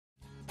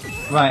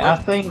Right, I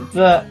think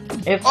that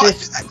if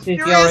this is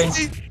your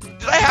seriously?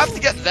 Did I have to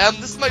get them?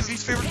 This is my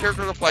least favorite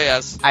character to play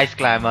as. Ice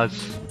climbers.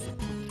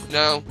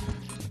 No.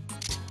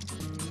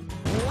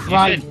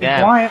 right, be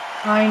quiet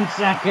 9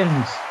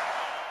 seconds.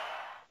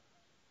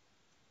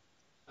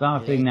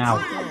 Starting now.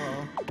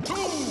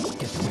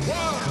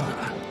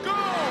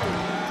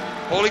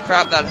 Holy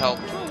crap, that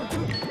helped.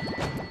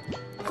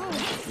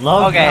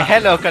 Love Okay, that.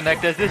 hello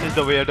connectors, this is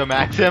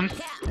Theweirdomaxim.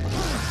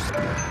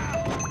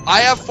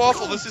 I have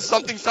Fawful, this is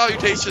something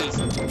salutations.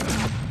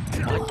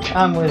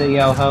 I'm with a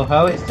yo ho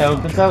ho, it's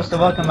Toad the Toaster,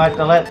 welcome back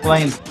to Let's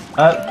Play.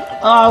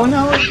 Oh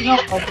no, it's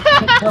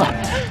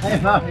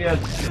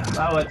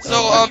not.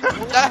 So,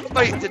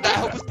 did that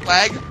help with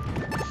lag?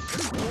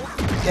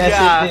 Yes,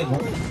 Yeah. it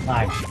did.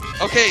 Lag.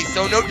 Okay,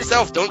 so note to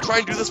self, don't try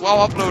and do this while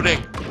uploading.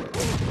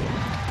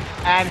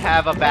 And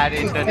have a bad We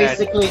internet.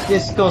 basically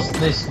discussed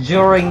this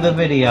during the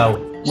video.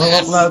 We'll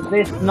Yes. upload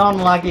this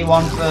non-laggy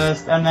one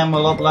first, and then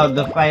we'll upload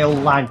the fail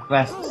lag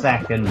fest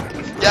second.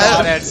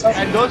 Yeah.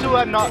 And those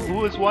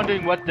who is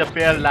wondering what the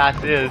fair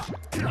last is,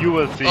 you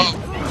will see. Oh.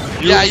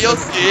 Yeah, you'll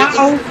see it.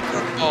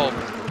 Oh.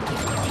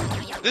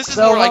 This is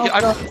So more like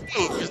well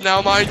because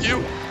now, mind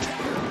you.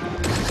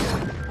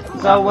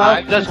 So well,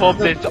 I just hope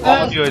this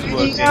audio is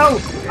working. video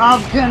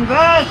of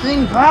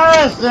conversing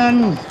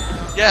persons.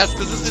 Yes,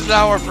 because this is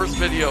now our first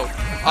video.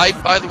 I,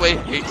 by the way,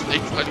 hate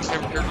snakes. My least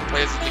favorite character to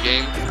play is in the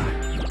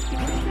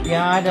game.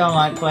 Yeah, I don't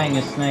like playing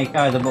as Snake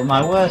either, but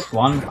my worst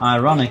one,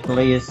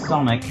 ironically, is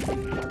Sonic.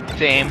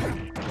 Same.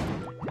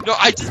 No,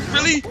 I just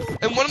really.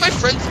 And one of my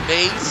friends'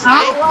 main I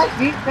snake. like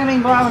he's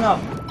getting blown up.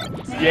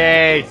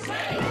 Yay!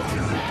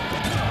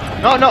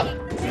 No.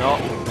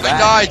 I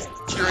died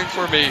cheering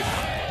for me.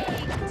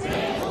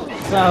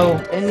 So,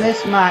 in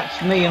this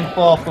match, me and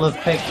Fawful have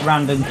picked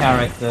random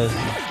characters.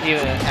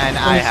 And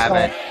I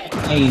haven't.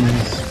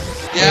 Names.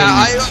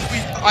 Yeah,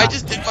 I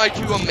just did my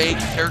 2 main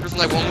characters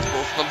and I won with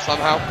both of them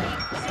somehow.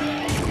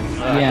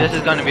 Yeah. This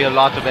is gonna be a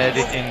lot of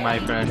editing, my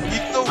friend.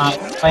 Even though I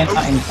blame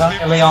that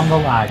entirely on the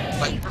lag.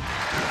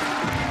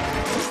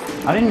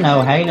 I didn't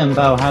know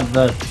Hainenbo had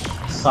the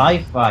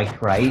sci-fi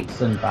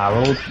crates and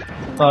barrels.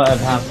 Thought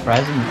it'd have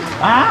presents.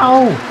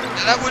 Ow!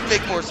 Yeah, that would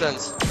make more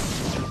sense.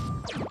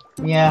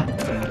 Yeah.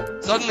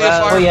 Suddenly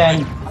Oh a fire. yeah.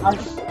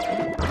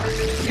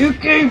 You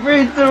keep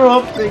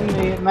interrupting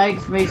me. It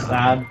makes me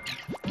sad.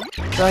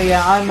 So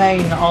yeah, I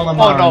main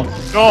Olimar. Oh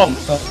no!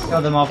 So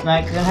show them off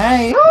next, and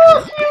hey,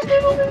 oh,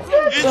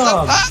 It's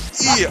a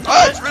party!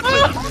 Oh, it's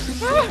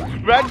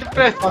Ridley! Random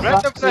press!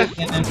 Random press!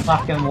 in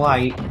black and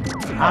white,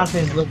 as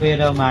is the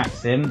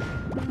Weirdomaxim.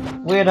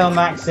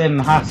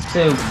 Weirdomaxim has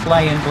to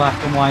play in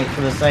black and white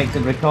for the sake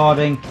of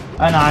recording,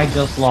 and I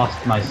just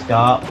lost my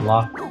start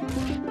block.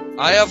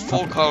 I have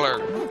full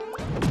color.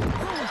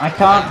 I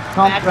can't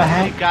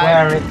comprehend guy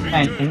where it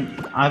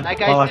went. I said,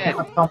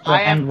 can't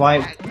comprehend why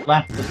it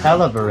left the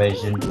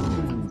television.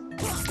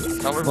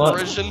 Color What?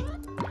 version?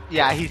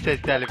 Yeah, he says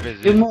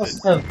television. You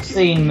must have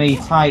seen me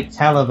type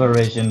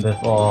television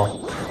before.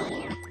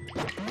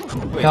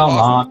 Wait, Come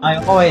on,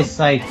 I always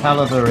say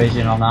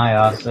television on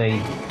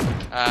IRC.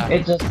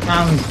 It just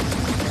sounds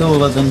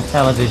cooler than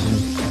television.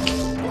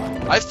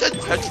 I've said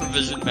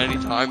Petrovision many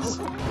times.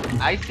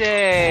 I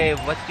say,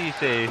 what do you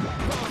say?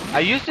 I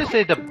used to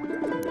say the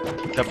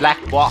black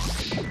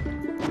box.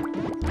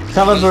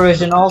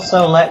 Television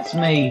also lets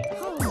me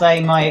say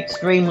my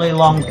extremely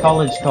long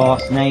college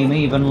course name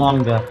even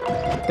longer.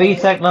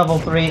 BTEC Level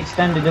 3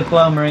 Extended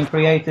Diploma in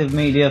Creative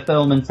Media,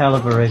 Film and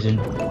Television.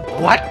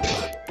 What?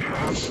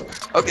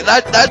 Okay,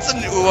 that's a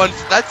new one.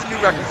 That's a new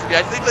record for me.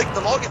 I think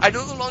like I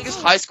know the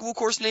longest high school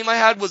course name I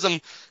had was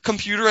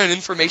Computer and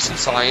Information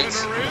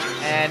Science.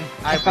 And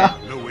I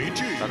went.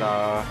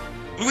 Ta-da.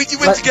 Luigi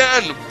wins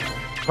again.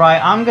 Right,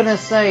 I'm gonna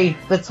say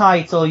the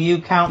title,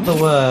 you count the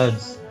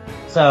words.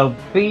 So,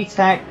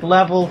 BTEC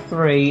Level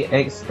 3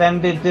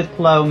 Extended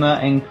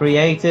Diploma in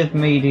Creative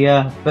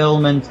Media,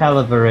 Film and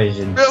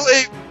Television.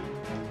 Really?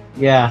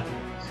 Yeah.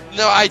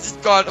 No, I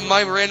just got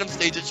my random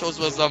stage it chose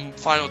was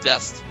Final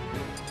Test.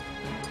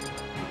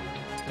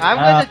 I'm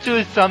gonna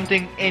choose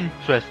something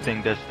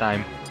interesting this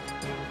time.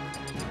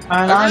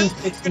 And I'm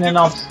picking an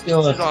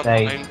obscure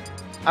state.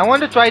 I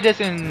want to try this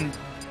in.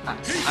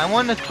 I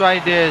want to try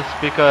this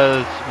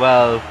because,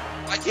 well,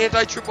 Why can't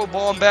I triple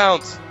ball and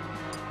bounce?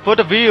 for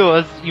the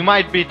viewers, you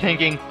might be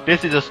thinking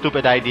this is a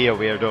stupid idea,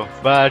 weirdo.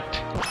 But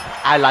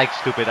I like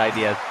stupid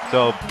ideas,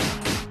 so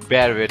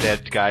bear with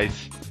it, guys.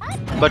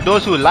 But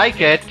those who like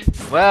it,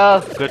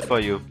 well, good for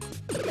you.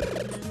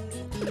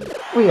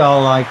 We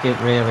all like it,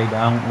 really,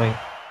 don't we?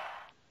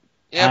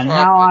 Yeah, and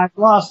probably. now I've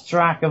lost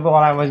track of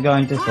what I was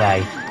going to say.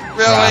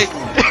 Really?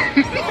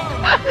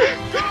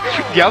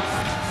 Yep.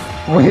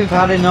 We've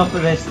had enough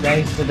of this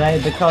stage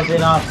today because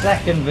in our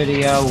second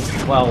video,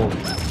 well,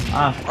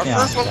 Our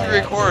first one we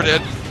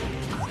recorded.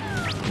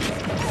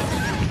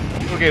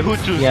 Okay, who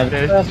chooses Yeah, the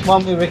this? first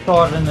one we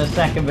recorded and the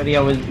second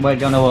video we're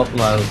going to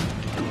upload.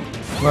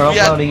 We're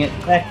uploading it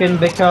second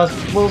because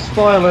we'll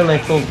spoil a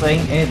little thing.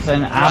 It's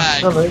an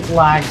absolute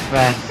lag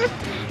fest.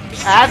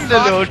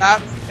 Absolute.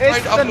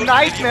 It's the upload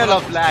nightmare video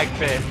of lag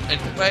fest.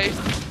 Anyway,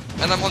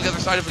 and I'm on the other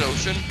side of an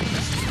ocean.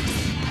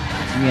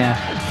 Yeah.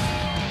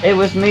 It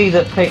was me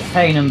that picked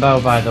Pain and Bow,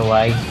 by the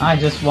way. I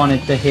just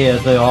wanted to hear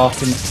the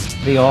orchestra.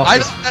 I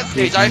don't that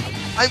stage. I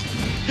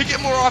pick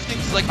it more often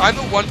because like I'm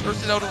the one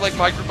person out of like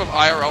my group of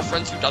IRL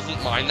friends who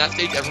doesn't mind that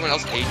stage. Everyone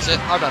else hates it.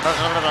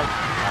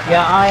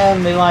 Yeah, I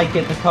only like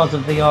it because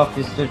of the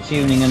orchestra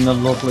tuning and the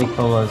lovely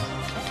colours.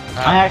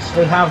 I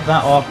actually have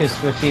that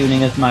orchestra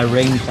tuning as my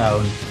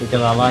ringtone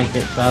because I like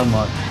it so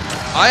much.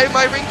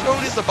 My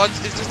ringtone is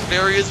is just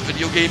various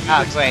video game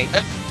music. Great.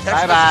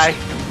 Bye Bye.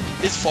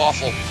 It's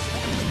awful.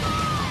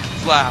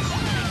 Laugh.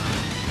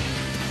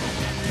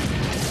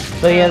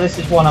 So yeah, this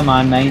is one of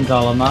my mains,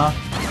 Olimar.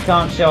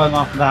 Can't show him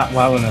off that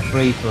well in a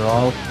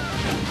free-for-all.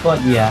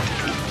 But yeah.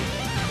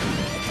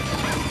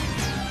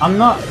 I'm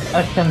not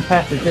a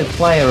competitive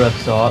player of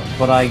sorts,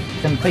 but I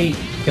compete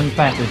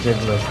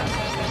competitively.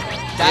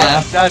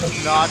 That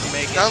does not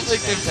make it. Sounds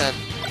like content.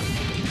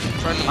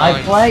 Friend of I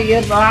mine.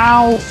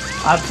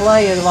 I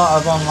play a lot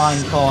of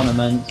online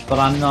tournaments, but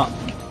I'm not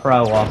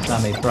pro or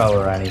semi-pro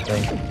or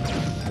anything.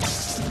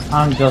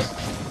 I'm just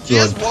He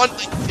has good. won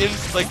in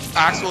like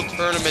actual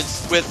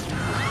tournaments with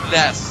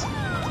Ness.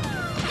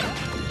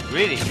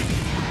 Really?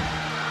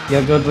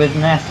 You're good with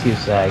Ness, you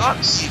say? Not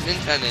even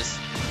tennis.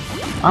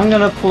 I'm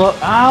gonna pluck.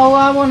 Oh,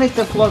 I wanted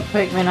to pluck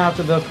Pikmin out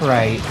of the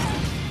crate.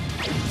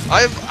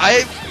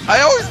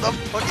 I always love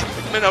fucking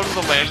Pikmin out of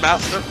the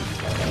Landmaster.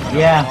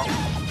 Yeah.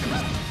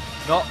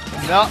 No.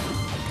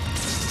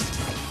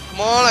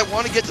 Come on, I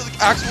want to get to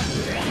the actual.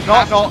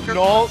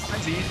 No.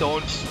 Please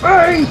don't.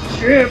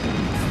 Spaceship!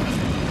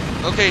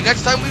 Okay,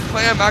 next time we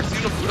play, I'm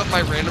actually gonna boot up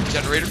my random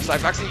generator because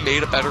I've actually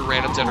made a better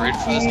random generator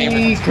for this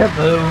game.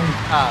 Kaboom!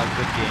 Ah,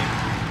 good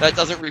game. That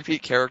doesn't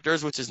repeat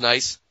characters, which is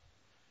nice.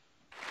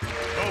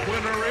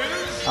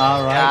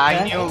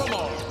 Alright.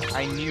 Yeah,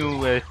 I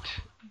knew it.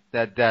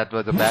 That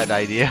was a bad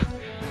idea.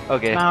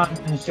 Okay. Now I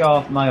can show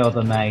off my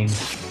other main.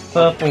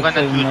 Purple I'm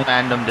gonna Toon choose Link.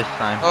 random this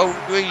time. Oh,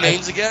 we're doing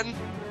names again?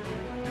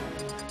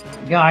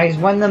 Guys,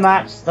 when the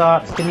match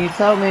starts, can you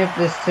tell me if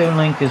this Toon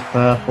Link is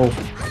purple?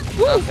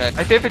 Okay.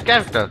 My favorite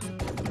character.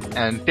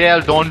 And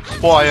Tail, don't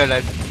spoil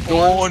it.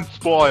 Don't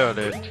spoil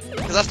it.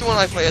 Because that's the one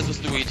I play as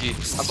was Luigi.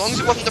 As long as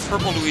it wasn't the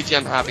purple Luigi,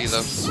 I'm happy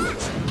though.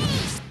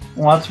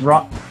 What's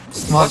wrong?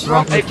 What's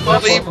wrong I with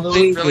purple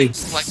really Luigi?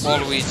 like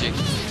Waluigi.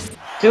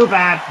 Too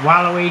bad,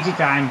 Waluigi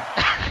time.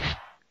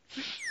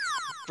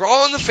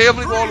 Brawl in the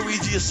family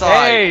Waluigi aside.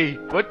 Hey,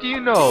 what do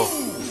you know?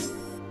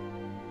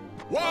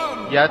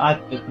 Yeah. I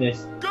took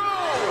this.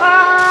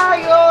 Ah,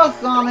 you're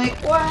Sonic,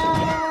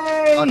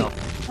 way! Oh no.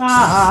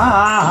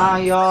 Ah,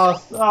 you're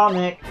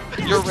Sonic.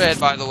 You're red,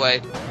 by the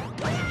way.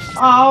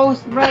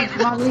 Oh, red's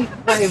my least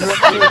favorite.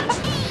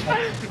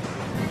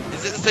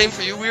 Is it the same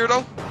for you,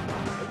 weirdo?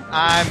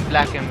 I'm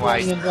black and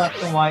white. In black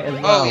and white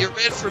as well. Oh, you're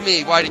red for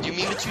me. Why, did you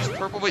mean to choose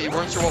purple but you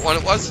weren't sure what one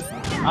it was?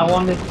 I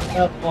wanted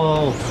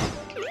purple.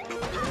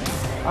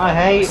 I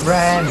hate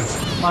red.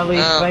 My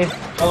least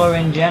favorite color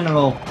in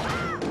general.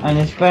 And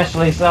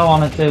especially so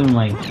on a Toon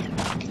Link.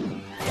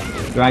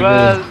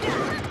 Well,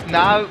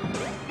 now,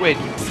 wait.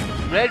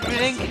 Red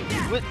Link?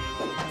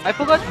 I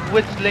forgot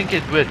which link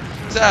is which.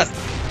 Seth.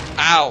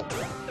 Ow.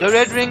 The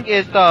red ring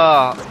is the...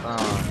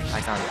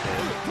 I can't say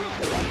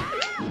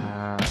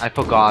it. I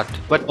forgot.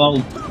 But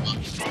Well,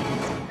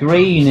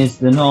 green is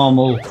the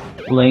normal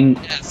link.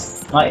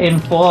 Yes. Like in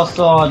Four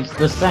Swords,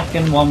 the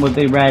second one would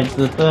be red,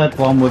 the third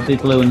one would be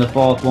blue, and the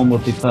fourth one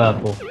would be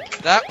purple.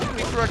 That would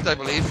be correct, I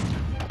believe.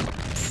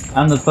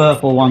 And the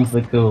purple one's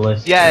the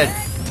coolest.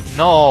 yes.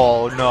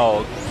 No. I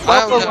don't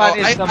Purple know. one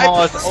is the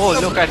most... Oh,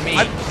 look at me.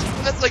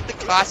 That's like the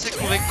classic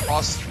Link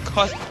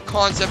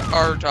concept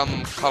art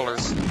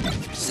colors.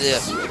 Yeah.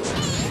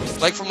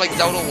 Like from like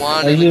Zelda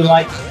 1. So and you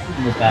like,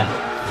 like the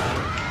best.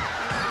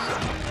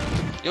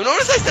 You'll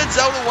notice I said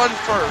Zelda 1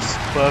 first.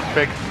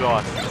 Perfect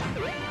shot.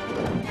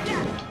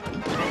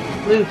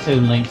 Blue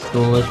Toon Link's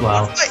cool as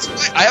well.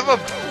 I have a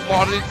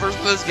modded version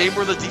of this game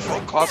where the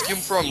default costume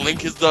from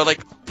Link is the like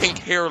pink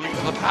hair Link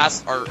to the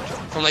Past art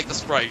from like the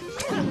sprite.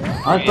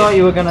 I thought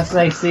you were gonna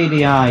say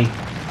CDI.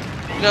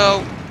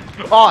 No.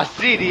 Oh,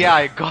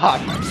 CDI,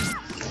 God.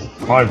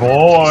 My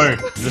boy!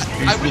 This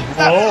I piece would- is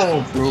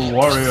low, Blue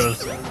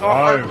Warriors.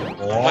 My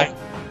boy.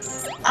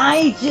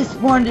 I just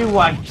wonder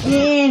what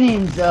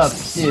Ganon's up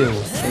to,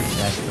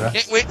 etc.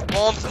 Can't wait to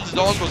bomb some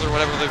Dodongos or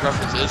whatever the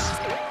reference is.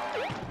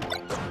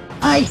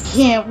 I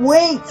can't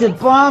wait to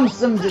bomb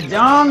some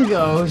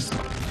Dodongos!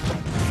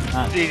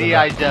 That's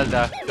CDI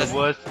Zelda. The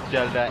worst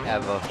Zelda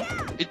ever.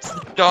 It's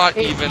not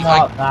It's even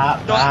not like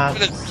that not bad.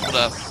 even a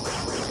Zelda.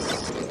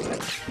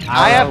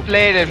 I have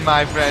played it,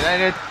 my friend,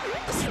 and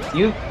it's...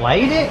 You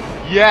played it?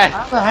 Yes!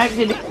 How the heck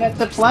did you get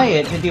to play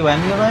it? Did you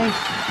emulate?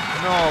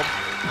 No,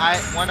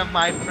 one of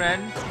my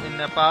friends in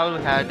Nepal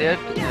had it,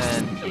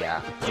 and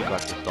yeah, you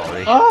got the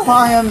story. Oh,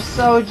 I am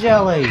so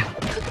jelly!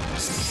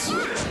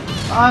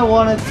 I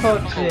want to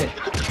touch it.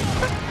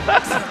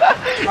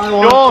 I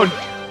want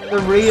Don't! the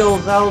real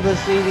Zelda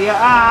CDI.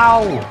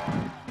 Ow!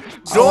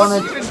 I Don't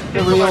want even the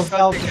think real about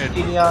Zelda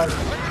touching it.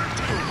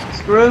 CDI.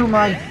 Screw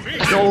my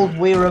Gold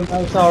Wii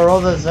Remote or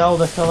other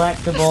Zelda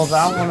collectibles.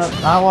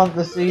 I want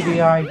the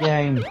CDI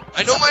game.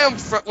 I know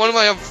one of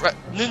my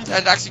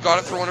Nintendo actually got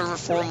it for one of her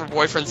former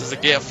boyfriends as a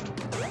gift.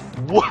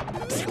 What?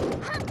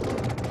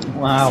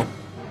 Wow.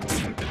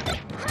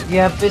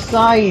 Yeah,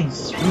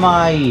 besides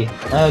my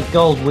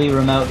Gold Wii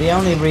Remote, the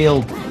only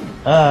real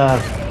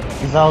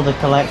Zelda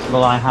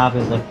collectible I have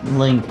is a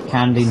Link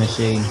candy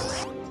machine.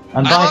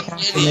 And I by love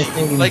candy any,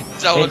 machine, like,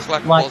 Zelda it's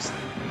collectibles.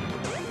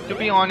 like... To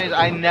be honest,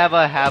 I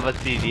never have a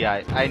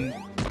CDI.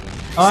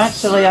 Oh,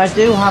 actually, I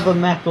do have a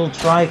metal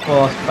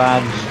Triforce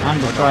badge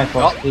and a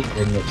Triforce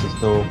speaking, which is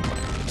cool.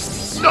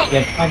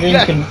 Yeah, I think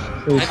you can...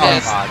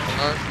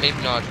 Or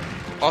maybe not.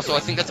 Also, I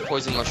think that's a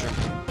poison mushroom,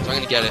 so I'm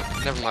gonna get it.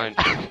 Never mind.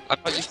 I'm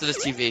not used to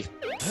this TV.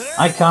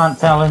 I can't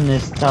tell in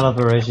this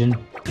television.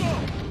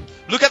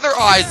 Look at their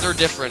eyes, they're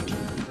different.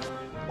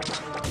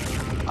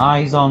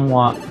 Eyes on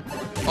what?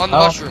 On the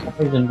mushroom.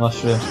 Poison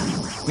mushroom.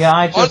 Yeah,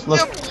 I just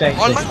checked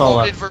on the my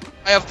colour. modded version,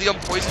 I have the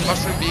poison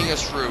mushroom being a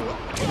shrew.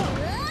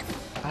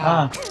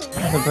 Ah,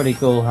 that's a pretty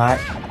cool hack.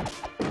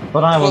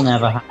 But I will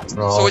never hack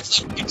Brawl. So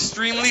it's like,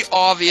 extremely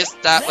obvious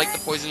that like the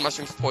poison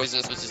mushroom's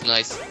poisonous, which is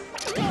nice.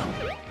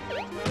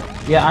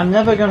 Yeah, I'm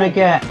never gonna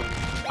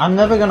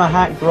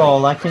hack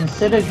Brawl. I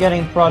considered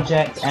getting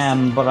Project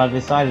M, but I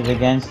decided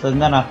against it,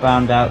 and then I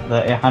found out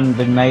that it hadn't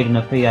been made in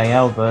a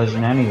PAL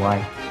version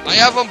anyway. I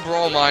have a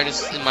Brawl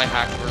minus in my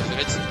hack version.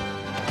 It's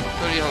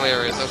pretty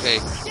hilarious. Okay.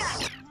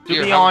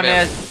 To be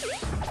honest,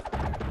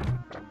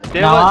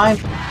 there Now was,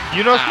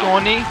 you know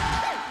Sony?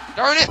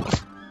 Darn it!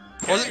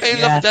 Wasn't paying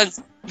enough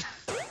attention.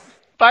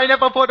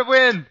 Pineapple for the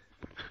win!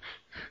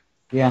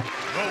 Yeah.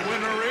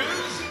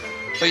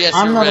 So yes,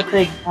 I'm you're not red. a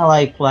big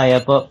LA player,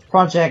 but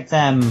Project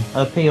M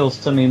appeals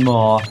to me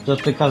more,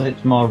 just because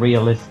it's more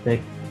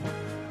realistic.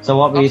 So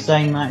what were you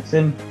saying,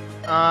 Maxim?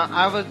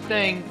 I was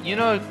saying, you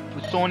know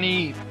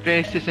Sony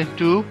PlayStation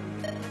 2?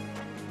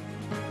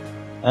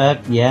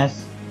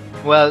 Yes.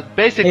 Well,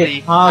 basically,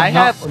 It's hard I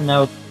not have to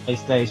know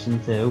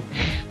PlayStation 2.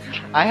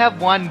 I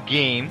have one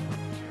game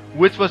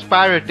which was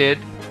pirated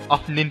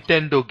of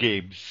Nintendo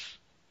games.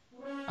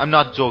 I'm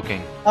not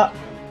joking.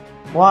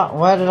 What?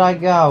 Where did I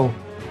go?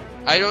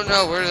 I don't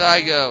know. Where did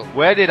I go?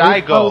 Where did I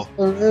go? Close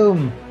the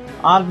room.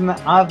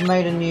 I've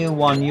made a new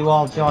one. You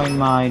all join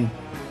mine.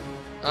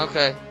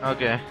 Okay.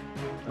 Okay.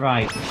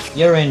 Right.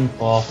 You're in,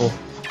 Portal.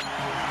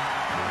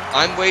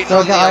 I'm waiting So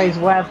on guys,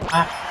 the... we're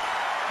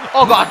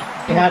Oh god!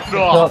 we had to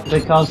cut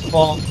because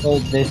Portal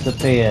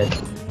disappeared.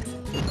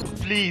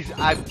 Please,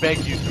 I beg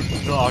you,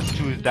 do not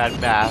choose that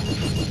map.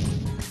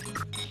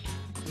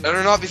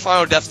 Better not be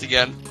Final Deaths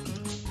again.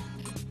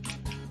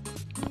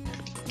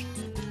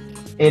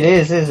 It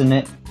is, isn't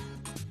it?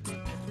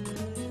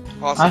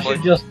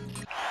 Possibly.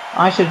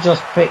 I should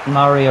just pick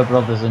Mario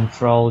Brothers and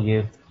troll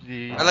you.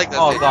 I like that.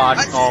 Oh stage. god,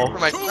 I do no. for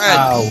my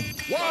friends.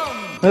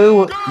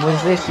 Who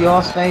was this?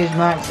 Your stage,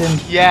 Maxim?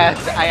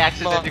 Yes, I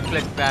accidentally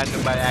clicked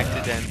random by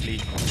accidentally.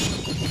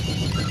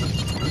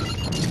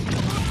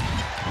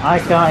 I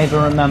can't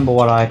even remember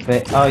what I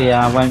picked. Oh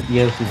yeah, I went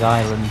Yoshi's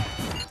Island.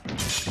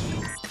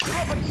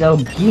 So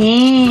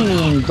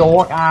game,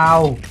 dog,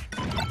 ow,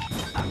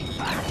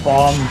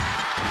 bomb.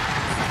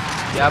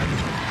 Yep.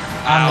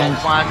 And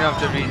That's one of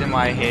the reasons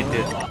why I hate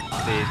this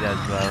stage as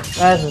well.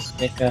 there's a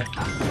sticker.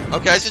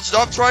 Okay, I should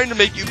stop trying to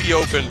make you be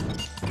open.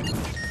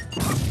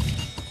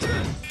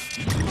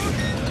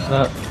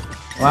 But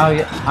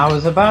well, I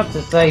was about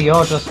to say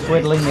you're just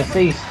twiddling the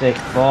C-stick,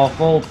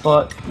 Awful,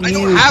 but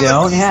you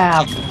don't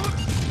have.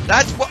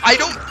 That's what I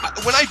don't.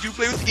 When I do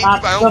play with the game,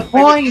 That's I the don't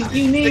play with point.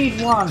 You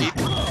need one.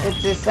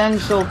 It's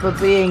essential for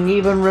being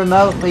even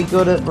remotely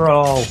good at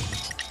Brawl.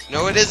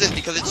 No, it isn't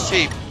because it's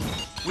cheap.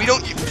 We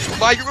don't.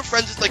 My group of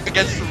friends is like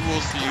against the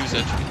rules to use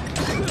it.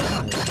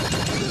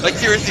 Like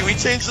seriously, we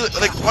changed the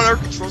like on our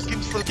control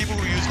schemes for the people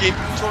who use game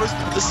controllers.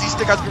 The C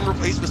stick has been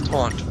replaced with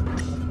taunt.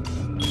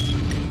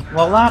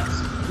 Well,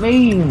 that's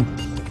mean.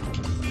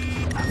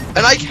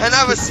 And I can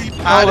have a C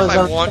pad if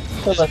I want.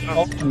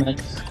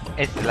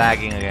 It's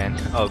lagging again.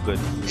 Oh good.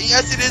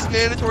 Yes, it is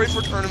mandatory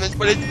for tournaments,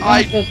 but it's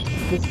I just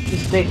the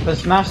stick for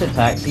smash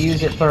attacks. You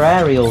use it for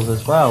aerials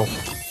as well,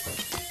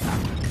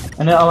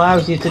 and it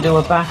allows you to do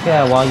a back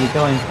air while you're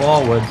going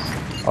forwards,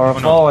 or a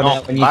forward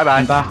air when you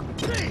come back.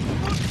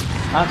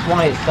 That's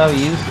why it's so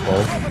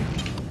useful.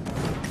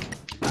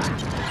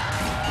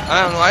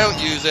 I don't know. I don't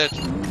use it.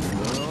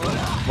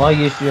 Well,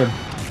 you should.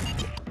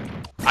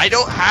 I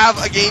don't have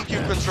a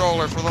GameCube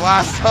controller for the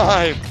last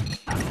time.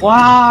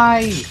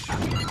 Why?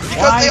 Because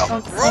Why they all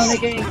don't you broke. own a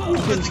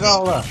GameCube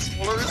controller? The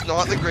controller is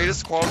not the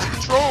greatest quality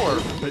controller.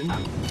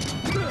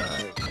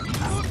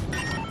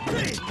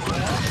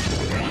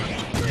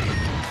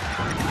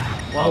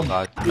 Well,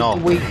 God, use no. a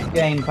weak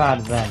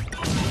gamepad then.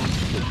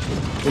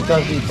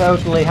 Because you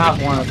totally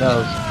have one of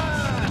those.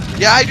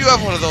 Yeah, I do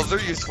have one of those. They're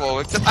useful.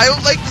 Except I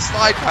don't like the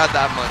slide pad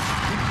that much.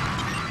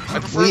 I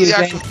prefer Wii the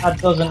actual.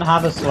 gamepad doesn't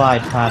have a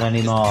slide pad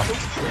anymore.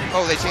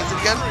 Oh, they changed it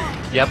again?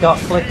 Yep. It's got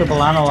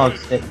clickable analog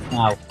sticks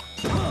now.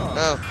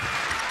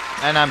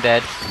 Oh, And I'm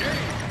dead.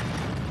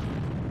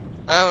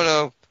 I don't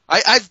know.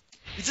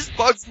 It just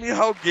bugs me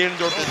how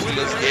Ganondorf is in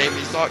this game.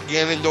 He's not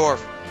Ganondorf.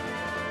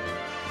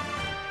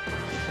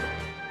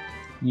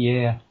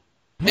 Yeah.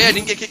 Hey, I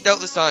didn't get kicked out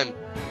this time.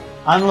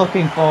 I'm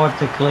looking forward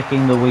to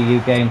clicking the Wii U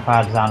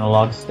gamepad's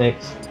analog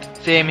sticks.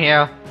 Same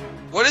here.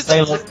 What is They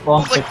that? look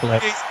fun It's to like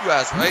click.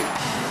 PS2S, right?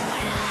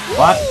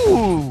 What?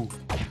 Ooh.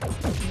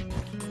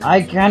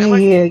 I can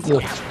hear you.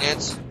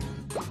 Chance.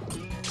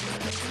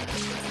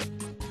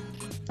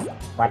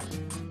 What?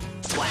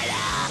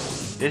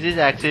 This is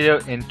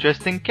actually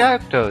interesting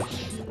characters.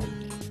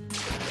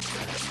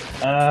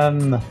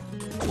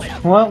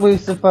 Weren't we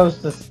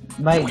supposed to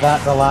make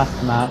that the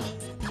last match?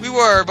 We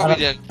were, but we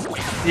didn't.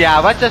 Yeah,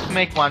 let's just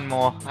make one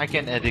more. I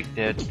can edit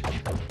it.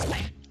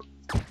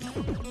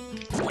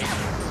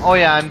 Oh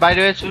yeah, and by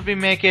the way, should we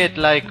make it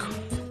like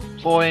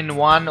 4 in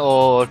 1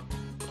 or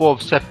 4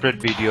 separate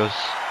videos?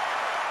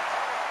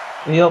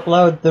 We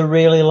upload the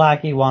really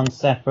laggy ones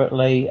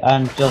separately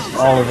and just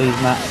all of these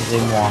matches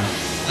in one.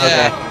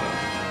 Yeah.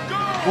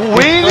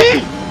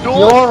 Really?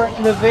 You're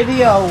in the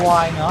video,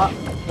 why not?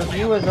 The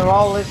viewers are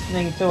all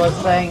listening to us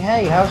saying,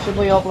 hey, how should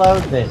we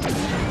upload this?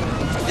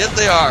 Yes,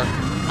 they are.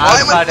 Why I'll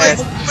am I cut it.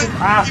 playing?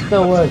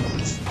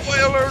 Afterwards.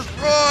 Spoilers,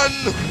 run!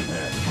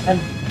 And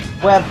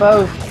we're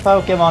both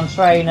Pokemon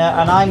trainer,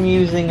 and I'm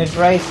using a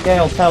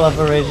grayscale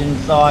television,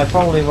 so I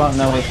probably won't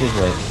know which is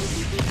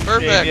which.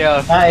 Perfect.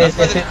 Yeah. That is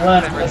That's if why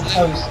it weren't for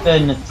Toast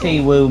and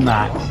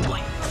Theweirdomaxim.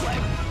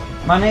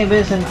 My name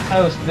isn't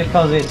Toast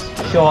because it's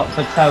short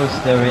for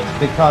Toaster, it's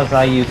because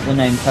I use the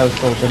name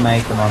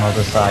Theweirdomaxim on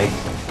other sites.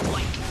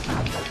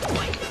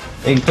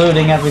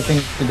 Including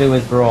everything to do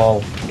with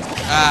Brawl.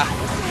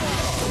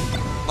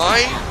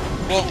 Mine?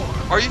 Well,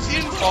 are you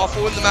seeing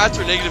awful in the match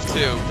or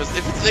 -2? Because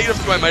if it's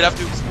 -2, I might have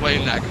to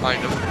explain that,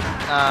 kind of.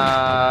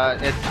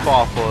 It's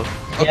awful.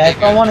 Yeah, Okay,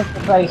 if I wanted to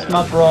base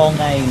my Brawl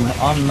name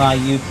on my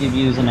YouTube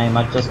username,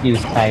 I'd just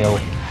use Tail.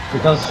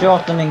 Because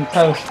shortening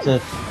Toaster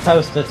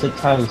to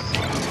Toast,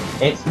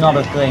 it's not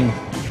a thing.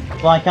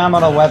 Like, I'm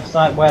on a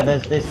website where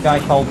there's this guy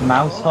called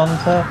Mouse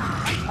Hunter,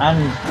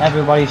 and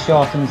everybody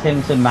shortens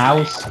him to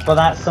Mouse, but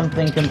that's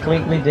something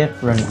completely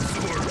different.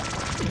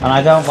 And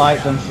I don't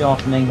like them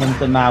shortening him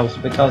to Mouse,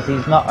 because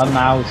he's not a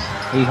mouse,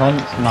 he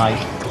hunts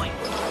mice.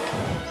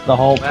 It's the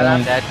whole Well,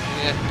 I'm point. dead.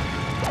 Yeah.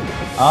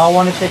 I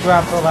wanted to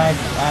grab the leg,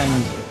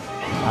 and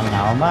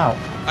now I'm out.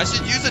 I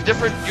should use a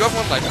different. You have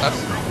one life left.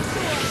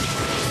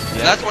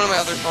 Yeah. That's one of my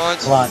other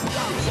taunts. What?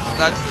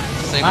 That's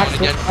the same Max, one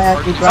again. I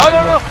have to Oh, grab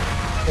no, no!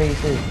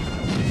 pieces.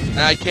 And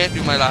I can't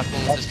do my last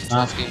one with this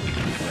control scheme.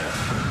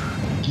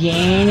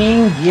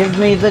 Gaining, give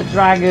me the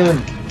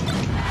dragon.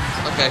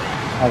 Okay.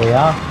 There we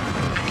are.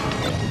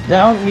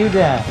 Don't you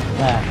dare.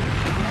 There.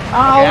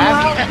 Oh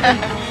Yeah.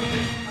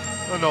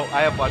 Oh no,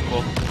 I have one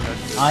more.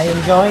 no! I am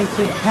going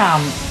to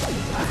camp.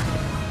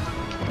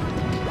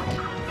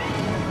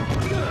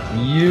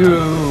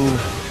 You.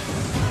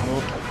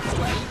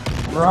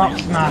 Rock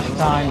smash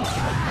time.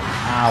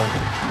 Ow.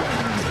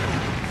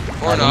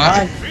 Or not.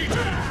 Nice.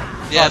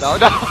 Yes. Oh,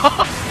 no,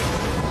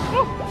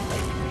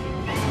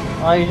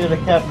 Oh, you should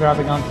have kept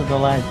grabbing onto the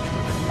ledge.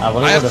 Ah,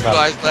 well, I it have would 2 have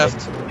lives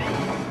left.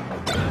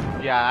 no.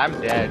 Yeah,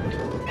 I'm dead.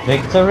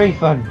 Victory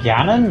for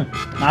Ganon.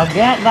 Now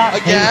get that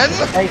Again? piece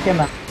to take him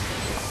out.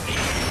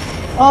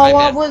 Oh, I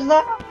what missed. was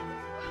that?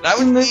 That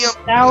He was moved me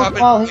down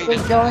while he waiting.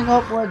 was going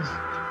upwards.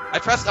 I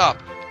pressed up.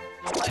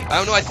 I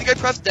don't know, I think I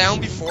pressed down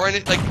before and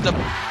it like that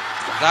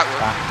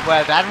worked.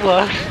 Well, that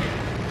worked.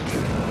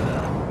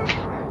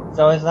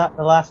 So is that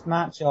the last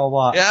match or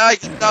what? Yeah, I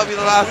think that'll be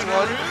the last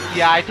one.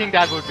 Yeah, I think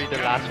that would be the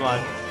last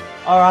one.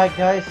 Alright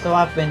guys, so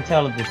I've been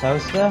Taylor the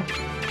Toaster.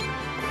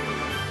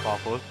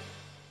 Awful.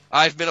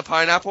 I've been a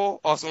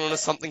pineapple, also known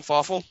as something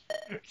fawful.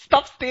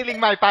 Stop stealing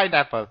my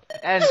pineapple.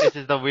 And this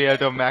is the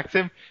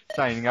Theweirdomaxim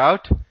signing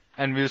out.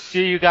 And we'll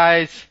see you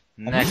guys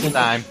next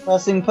time.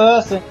 Person.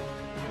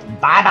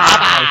 Bye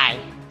bye.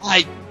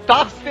 Bye.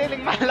 Stop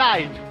stealing my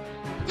light.